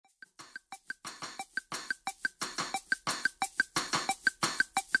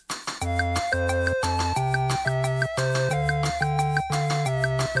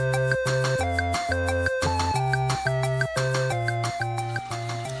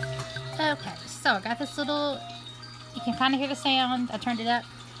So I got this little, you can kind of hear the sound. I turned it up.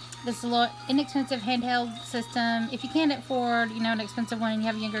 This little inexpensive handheld system. If you can't afford, you know, an expensive one and you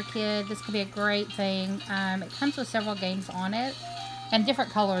have a younger kid, this could be a great thing. It comes with several games on it and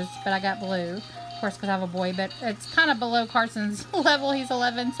different colors, but I got blue, of course, because I have a boy. But it's kind of below Carson's level. He's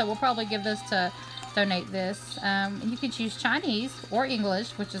 11, so we'll probably give this to donate this. You can choose Chinese or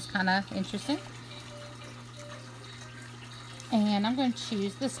English, which is kind of interesting. And I'm going to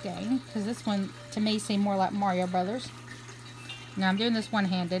choose this game because this one, to me, seemed more like Mario Brothers. Now I'm doing this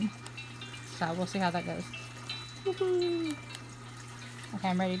one-handed, so we'll see how that goes. Woohoo! Okay,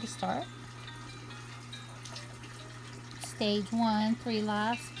 I'm ready to start. Stage 1, 3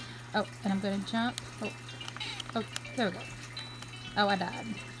 lives. Oh, and I'm going to jump. Oh, there we go. Oh, I died.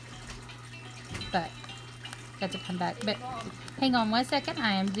 But, got to come back. But, hang on 1 second.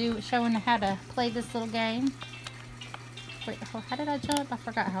 I am showing how to play this little game. Wait, how did I jump? I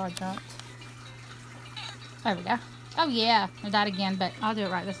forgot how I jumped. There we go. Oh yeah, I died again, but I'll do it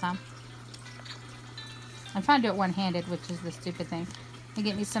right this time. I'm trying to do it one-handed, which is the stupid thing. And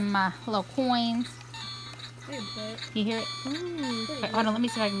get me some little coins. You hear it? Ooh. Wait, hold on, let me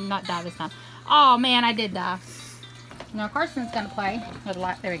see if I can not die this time. Oh man, I did die. Now Carson's gonna play with a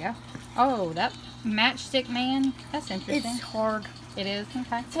lot. There we go. Oh, that matchstick man. That's interesting. It's hard. It is?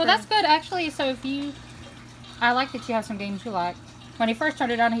 Okay. Well, that's good actually. So if you, I like that you have some games you like. When he first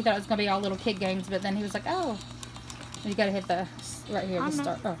turned it on, he thought it was gonna be all little kid games, but then he was like, oh. You gotta hit the, right here, the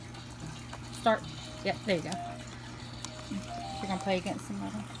start. Oh. Start. Yep, there you go. You're gonna play against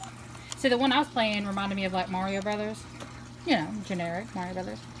somebody. See, the one I was playing reminded me of like Mario Brothers. You know, generic Mario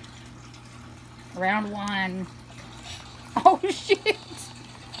Brothers. Round 1. Oh, shit.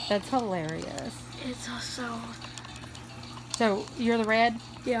 That's hilarious. It's so... So, you're the red?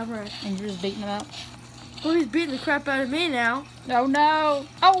 Yeah, I'm red. And you're just beating him up? Well, he's beating the crap out of me now. Oh, no.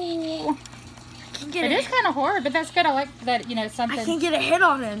 Oh! It is kind of hard, but that's good. I like that, you know, something. I can't get a hit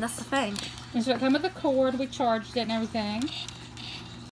on him. That's the thing. And so it came with a cord. We charged it and everything.